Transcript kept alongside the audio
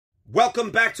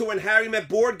Welcome back to When Harry Met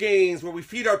Board Games, where we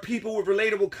feed our people with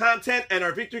relatable content and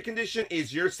our victory condition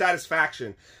is your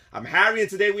satisfaction. I'm Harry, and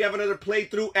today we have another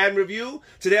playthrough and review.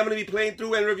 Today I'm going to be playing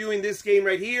through and reviewing this game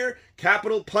right here,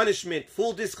 Capital Punishment.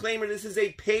 Full disclaimer, this is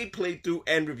a paid playthrough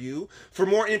and review. For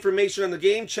more information on the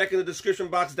game, check in the description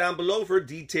box down below for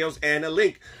details and a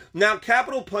link. Now,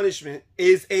 Capital Punishment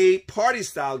is a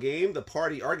party-style game, the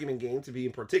party argument game to be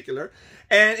in particular,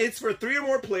 and it's for 3 or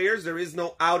more players. There is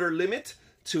no outer limit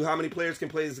to how many players can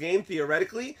play this game,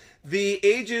 theoretically. The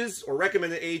ages, or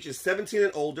recommended age, is 17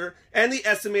 and older, and the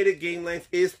estimated game length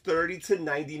is 30 to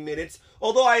 90 minutes,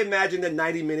 although I imagine that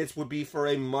 90 minutes would be for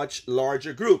a much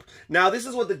larger group. Now, this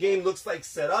is what the game looks like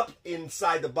set up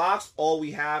inside the box. All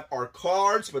we have are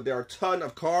cards, but there are a ton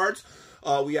of cards.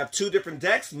 We have 2 different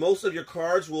decks. Most of your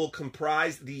cards will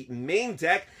comprise the main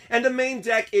deck, and the main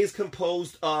deck is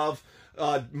composed of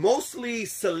mostly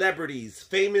celebrities,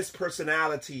 famous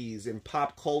personalities in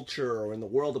pop culture or in the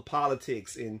world of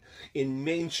politics, in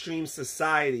mainstream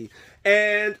society.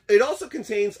 And it also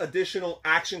contains additional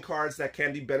action cards that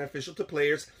can be beneficial to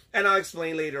players, and I'll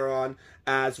explain later on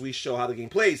as we show how the game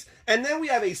plays. And then we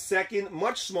have a second,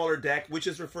 much smaller deck, which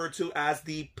is referred to as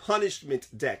the Punishment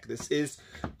deck. This is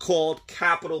called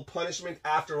Capital Punishment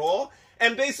after all.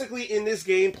 And basically, in this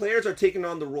game, players are taking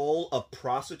on the role of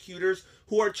prosecutors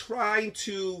who are trying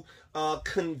to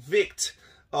convict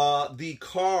the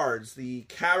cards, the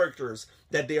characters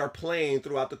that they are playing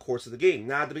throughout the course of the game.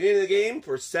 Now, at the beginning of the game,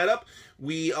 for setup,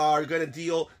 we are going to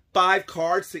deal 5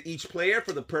 cards to each player.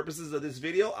 For the purposes of this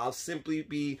video, I'll simply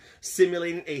be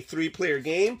simulating a 3-player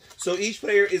game. So each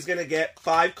player is going to get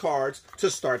 5 cards to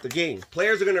start the game.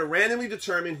 Players are going to randomly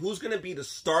determine who's going to be the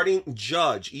starting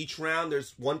judge. Each round,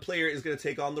 there's one player is going to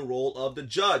take on the role of the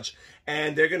judge,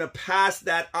 and they're going to pass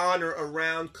that honor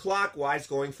around clockwise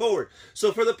going forward.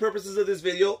 So for the purposes of this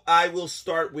video, I will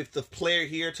start with the player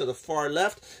here to the far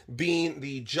left being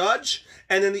the judge,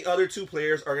 and then the other 2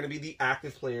 players are going to be the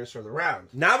active players for the round.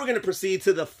 Now we're going to proceed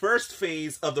to the first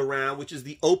phase of the round, which is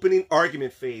the opening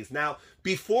argument phase. Now,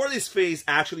 before this phase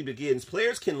actually begins,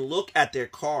 players can look at their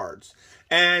cards,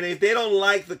 and if they don't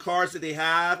like the cards that they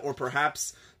have, or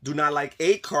perhaps do not like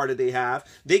a card that they have,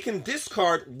 they can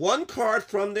discard 1 card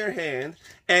from their hand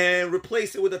and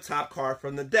replace it with a top card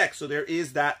from the deck. So there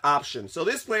is that option. So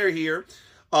this player here,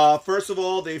 first of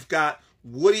all, they've got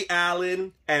Woody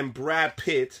Allen and Brad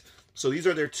Pitt. So these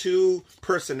are their 2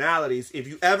 personalities. If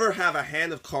you ever have a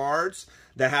hand of cards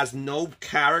that has no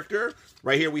character,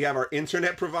 right here we have our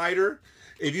internet provider.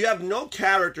 If you have no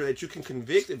character that you can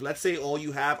convict, if let's say all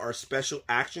you have are special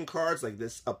action cards like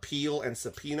this appeal and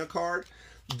subpoena card,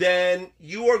 then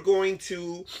you are going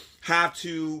to have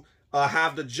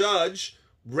the judge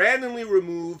randomly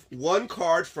remove 1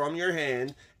 card from your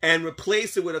hand and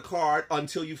replace it with a card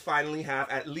until you finally have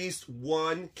at least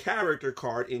 1 character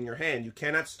card in your hand. You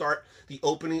cannot start the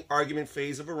opening argument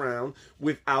phase of a round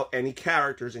without any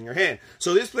characters in your hand.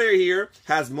 So this player here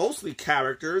has mostly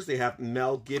characters. They have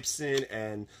Mel Gibson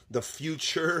and the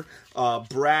future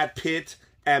Brad Pitt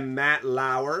and Matt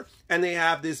Lauer, and they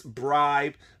have this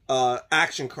bribe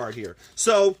action card here.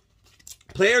 So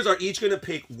players are each going to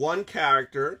pick 1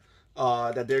 character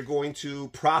that they're going to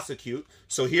prosecute.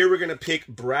 So here we're going to pick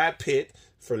Brad Pitt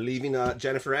for leaving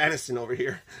Jennifer Aniston over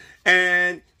here.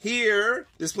 And here,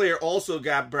 this player also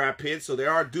got Brad Pitt, so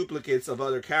there are duplicates of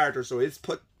other characters. So it's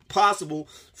possible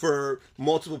for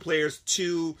multiple players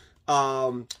to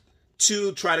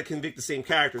try to convict the same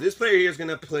character. This player here is going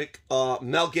to pick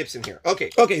Mel Gibson here.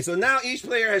 Okay, so now each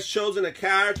player has chosen a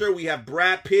character. We have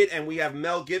Brad Pitt and we have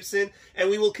Mel Gibson.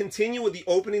 And we will continue with the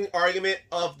opening argument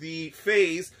of the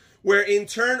phase, where in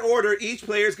turn order, each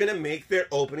player is going to make their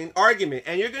opening argument.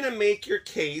 And you're going to make your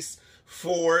case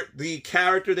for the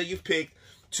character that you've picked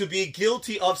to be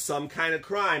guilty of some kind of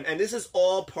crime. And this is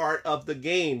all part of the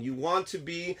game. You want to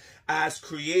be as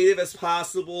creative as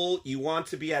possible. You want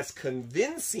to be as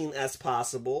convincing as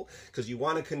possible, because you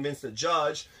want to convince the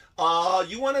judge.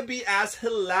 You want to be as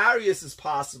hilarious as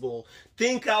possible.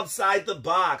 Think outside the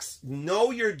box.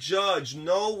 Know your judge.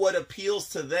 Know what appeals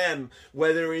to them,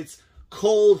 whether it's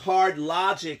cold, hard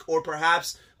logic or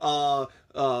perhaps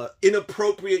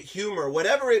inappropriate humor,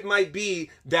 whatever it might be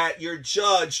that your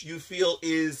judge you feel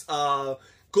is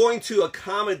going to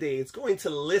accommodate, it's going to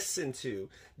listen to.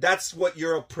 That's what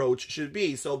your approach should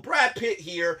be. So Brad Pitt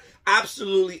here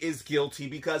absolutely is guilty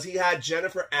because he had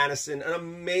Jennifer Aniston, an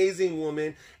amazing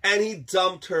woman, and he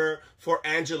dumped her for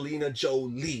Angelina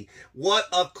Jolie. What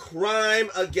a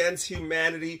crime against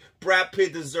humanity. Brad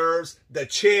Pitt deserves the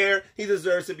chair. He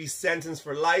deserves to be sentenced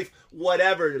for life.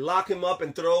 Whatever. Lock him up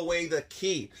and throw away the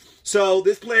key. So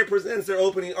this player presents their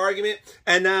opening argument,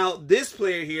 and now this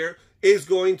player here is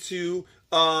going to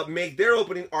make their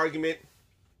opening argument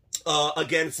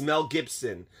against Mel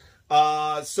Gibson.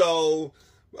 I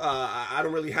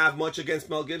don't really have much against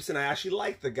Mel Gibson. I actually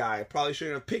like the guy. I probably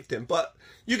shouldn't have picked him, but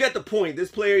you get the point. This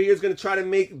player here is going to try to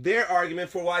make their argument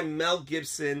for why Mel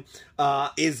Gibson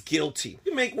is guilty.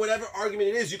 You can make whatever argument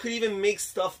it is. You could even make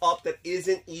stuff up that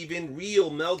isn't even real.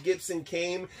 Mel Gibson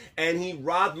came and he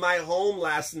robbed my home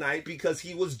last night because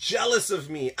he was jealous of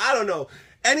me. I don't know.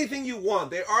 Anything you want.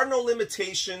 There are no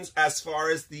limitations as far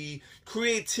as the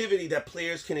creativity that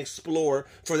players can explore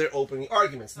for their opening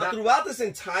arguments. Now, throughout this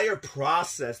entire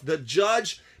process, the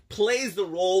judge plays the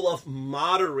role of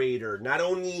moderator, not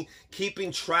only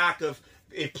keeping track of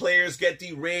if players get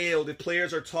derailed, if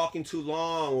players are talking too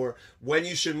long, or when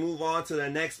you should move on to the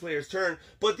next player's turn,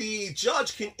 but the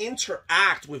judge can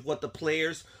interact with what the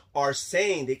players are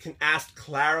saying. They can ask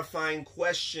clarifying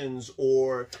questions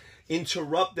or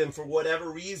interrupt them for whatever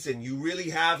reason. You really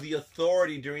have the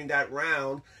authority during that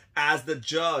round as the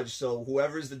judge. So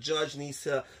whoever's the judge needs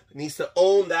to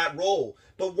own that role.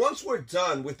 But once we're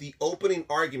done with the opening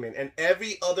argument and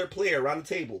every other player around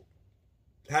the table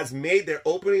has made their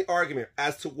opening argument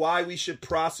as to why we should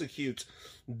prosecute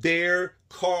their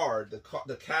card,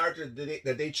 the character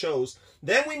that they chose,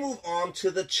 then we move on to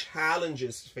the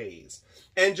challenges phase.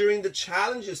 And during the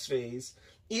challenges phase,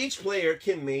 each player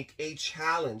can make a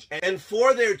challenge. And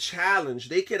for their challenge,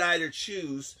 they could either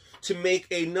choose to make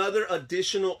another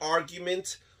additional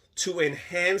argument to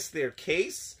enhance their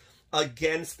case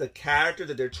against the character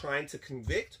that they're trying to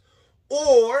convict,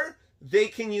 or they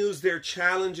can use their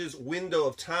challenges window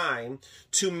of time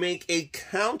to make a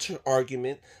counter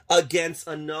argument against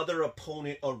another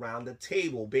opponent around the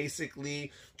table.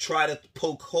 Basically, try to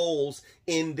poke holes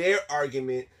in their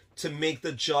argument to make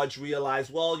the judge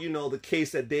realize, well, you know, the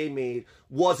case that they made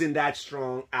wasn't that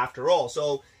strong after all.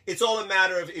 So it's all a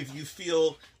matter of if you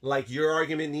feel like your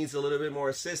argument needs a little bit more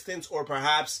assistance, or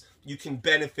perhaps you can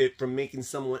benefit from making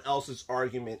someone else's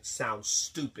argument sound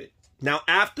stupid. Now,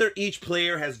 after each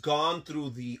player has gone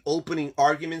through the opening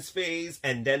arguments phase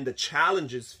and then the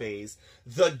challenges phase,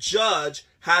 the judge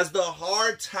has the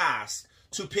hard task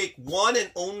to pick one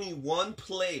and only one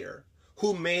player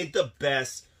who made the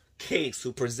best case,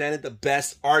 who presented the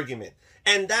best argument.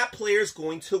 And that player is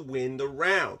going to win the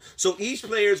round. So each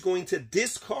player is going to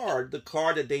discard the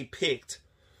card that they picked,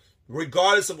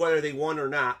 regardless of whether they won or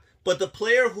not. But the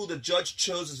player who the judge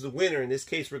chose as the winner, in this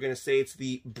case we're going to say it's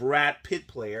the Brad Pitt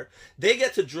player, they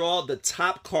get to draw the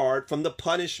top card from the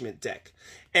punishment deck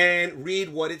and read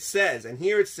what it says. And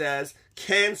here it says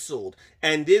canceled.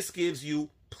 And this gives you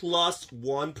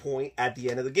 +1 point at the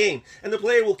end of the game. And the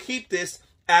player will keep this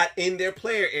in their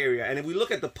player area. And if we look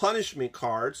at the punishment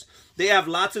cards, they have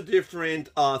lots of different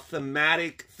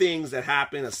thematic things that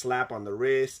happen: a slap on the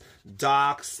wrist,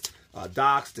 docks,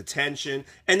 detention,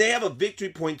 and they have a victory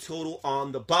point total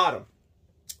on the bottom.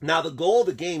 Now, the goal of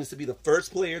the game is to be the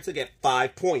first player to get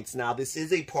 5 points. Now, this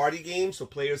is a party game, so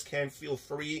players can feel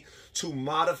free to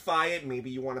modify it. Maybe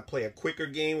you want to play a quicker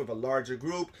game with a larger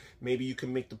group. Maybe you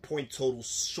can make the point total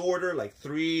shorter, like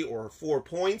 3 or 4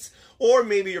 points. Or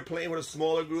maybe you're playing with a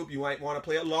smaller group. You might want to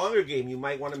play a longer game. You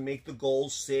might want to make the goal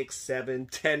 6, 7,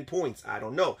 10 points. I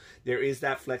don't know. There is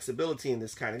that flexibility in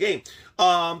this kind of game.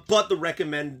 But the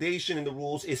recommendation in the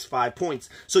rules is 5 points.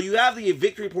 So you have the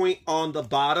victory point on the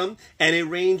bottom, and it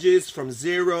ranges from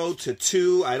 0 to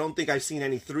 2. I don't think I've seen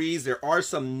any 3s. There are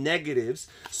some negatives.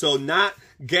 So not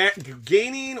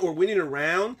gaining or winning a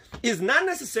round is not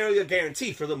necessarily a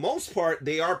guarantee. For the most part,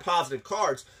 they are positive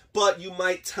cards, but you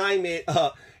might time it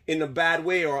in a bad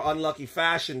way or unlucky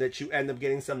fashion that you end up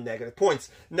getting some negative points.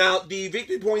 Now, the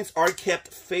victory points are kept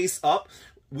face up.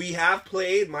 We have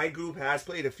played, my group has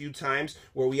played a few times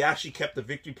where we actually kept the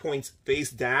victory points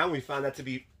face down. We found that to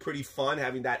be pretty fun,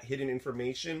 having that hidden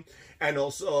information, and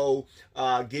also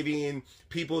giving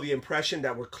people the impression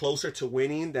that we're closer to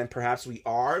winning than perhaps we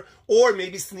are, or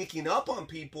maybe sneaking up on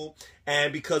people,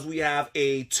 and because we have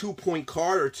a 2-point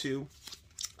card or two,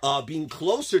 being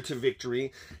closer to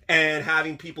victory and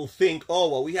having people think, oh,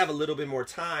 well, we have a little bit more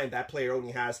time. That player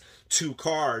only has 2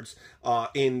 cards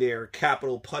in their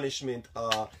capital punishment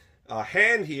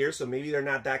hand here, so maybe they're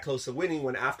not that close to winning,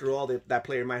 when after all that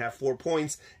player might have 4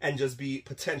 points and just be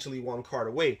potentially 1 card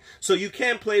away. So you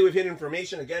can play with hidden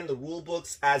information. Again, the rule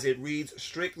books as it reads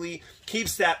strictly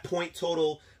keeps that point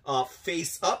total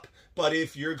face up. But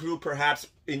if your group perhaps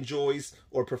enjoys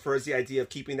or prefers the idea of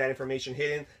keeping that information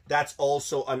hidden, that's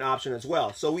also an option as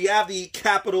well. So we have the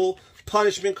capital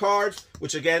punishment cards,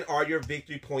 which again are your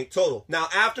victory point total. Now,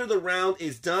 after the round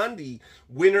is done, the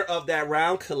winner of that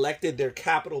round collected their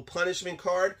capital punishment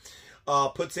card.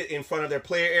 puts it in front of their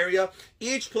player area.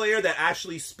 Each player that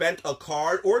actually spent a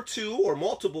card or two or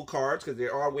multiple cards, because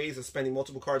there are ways of spending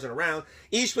multiple cards in a round,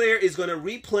 each player is going to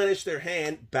replenish their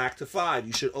hand back to 5.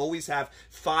 You should always have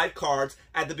 5 cards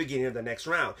at the beginning of the next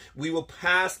round. We will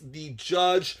pass the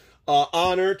judge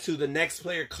honor to the next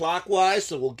player clockwise,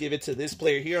 so we'll give it to this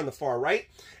player here on the far right,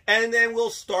 and then we'll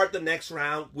start the next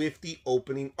round with the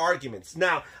opening arguments.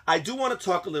 Now, I do want to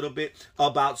talk a little bit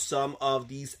about some of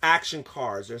these action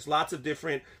cards. There's lots of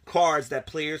different cards that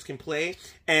players can play,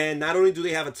 and not only do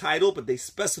they have a title, but they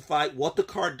specify what the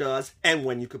card does and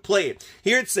when you could play it.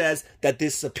 Here it says that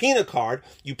this subpoena card,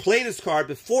 you play this card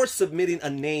before submitting a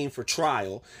name for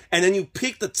trial, and then you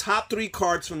pick the top 3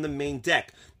 cards from the main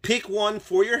deck. Pick one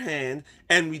for your hand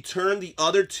and return the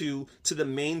other 2 to the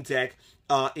main deck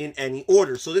in any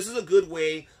order. So this is a good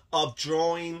way of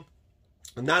drawing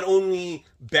not only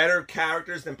better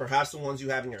characters than perhaps the ones you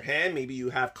have in your hand. Maybe you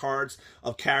have cards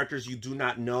of characters you do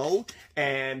not know,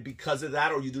 and because of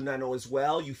that, or you do not know as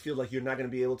well, you feel like you're not going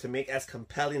to be able to make as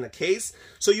compelling a case.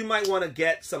 So you might want to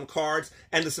get some cards,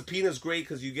 and the subpoena is great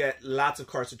because you get lots of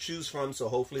cards to choose from, so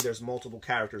hopefully there's multiple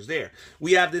characters there.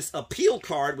 We have this appeal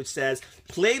card, which says,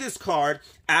 play this card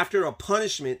after a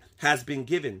punishment has been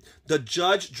given. The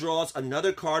judge draws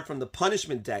another card from the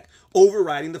punishment deck,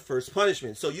 overriding the first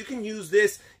punishment. So you can use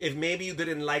this if maybe you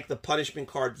didn't like the punishment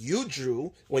card you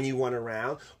drew when you won a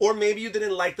round, or maybe you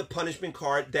didn't like the punishment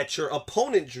card that your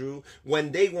opponent drew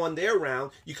when they won their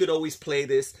round. You could always play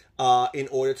this in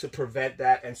order to prevent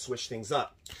that and switch things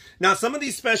up. Now, some of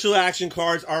these special action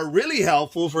cards are really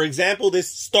helpful. For example,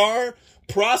 this Star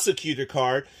Prosecutor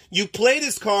card. You play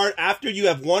this card after you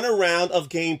have won a round of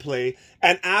gameplay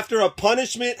and after a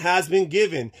punishment has been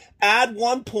given. Add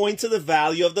 1 point to the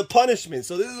value of the punishment.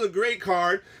 So this is a great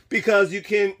card because you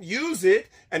can use it,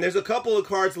 and there's a couple of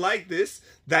cards like this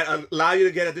that allow you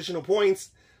to get additional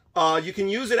points. You can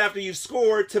use it after you've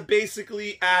scored to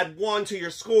basically add 1 to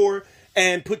your score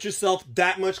and put yourself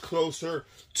that much closer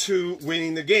to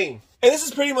winning the game. And this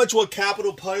is pretty much what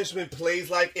capital punishment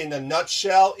plays like in a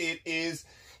nutshell. It is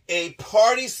a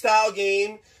party-style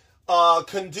game,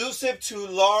 conducive to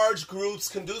large groups,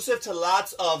 conducive to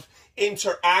lots of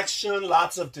interaction,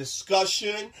 lots of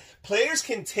discussion. Players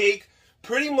can take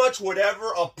pretty much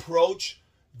whatever approach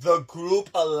the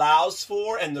group allows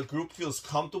for and the group feels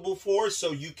comfortable for.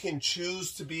 So you can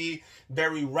choose to be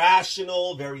very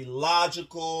rational, very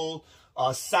logical,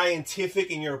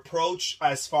 scientific in your approach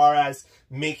as far as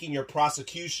making your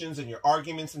prosecutions and your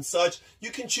arguments and such. You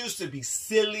can choose to be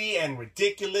silly and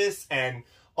ridiculous and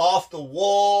off the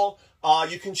wall.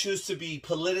 You can choose to be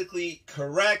politically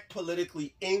correct,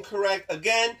 politically incorrect.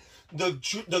 Again,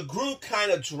 the group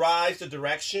kind of drives the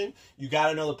direction. You got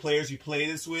to know the players you play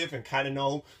this with and kind of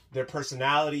know their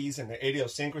personalities and their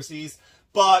idiosyncrasies.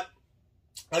 But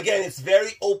again, it's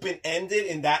very open-ended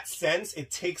in that sense. It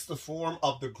takes the form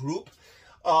of the group.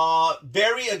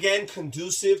 Very, again,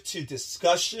 conducive to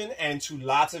discussion and to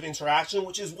lots of interaction,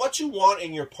 which is what you want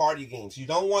in your party games. You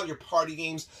don't want your party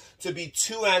games to be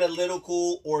too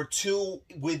analytical or too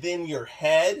within your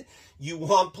head. You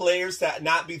want players to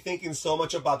not be thinking so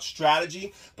much about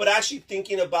strategy, but actually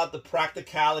thinking about the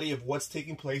practicality of what's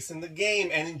taking place in the game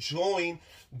and enjoying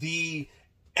the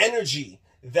energy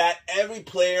that every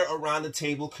player around the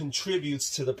table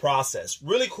contributes to the process.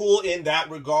 Really cool in that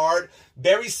regard.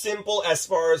 Very simple as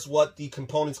far as what the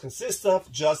components consist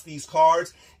of, just these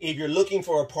cards. If you're looking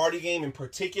for a party game in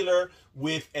particular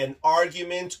with an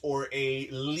argument or a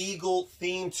legal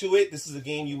theme to it, this is a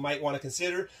game you might want to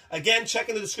consider. Again, check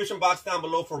in the description box down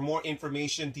below for more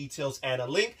information, details, and a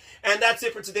link. And that's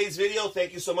it for today's video.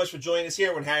 Thank you so much for joining us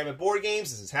here on Harry Met Board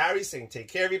Games. This is Harry saying take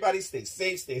care, everybody. Stay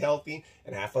safe, stay healthy,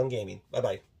 and have fun gaming.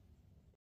 Bye-bye.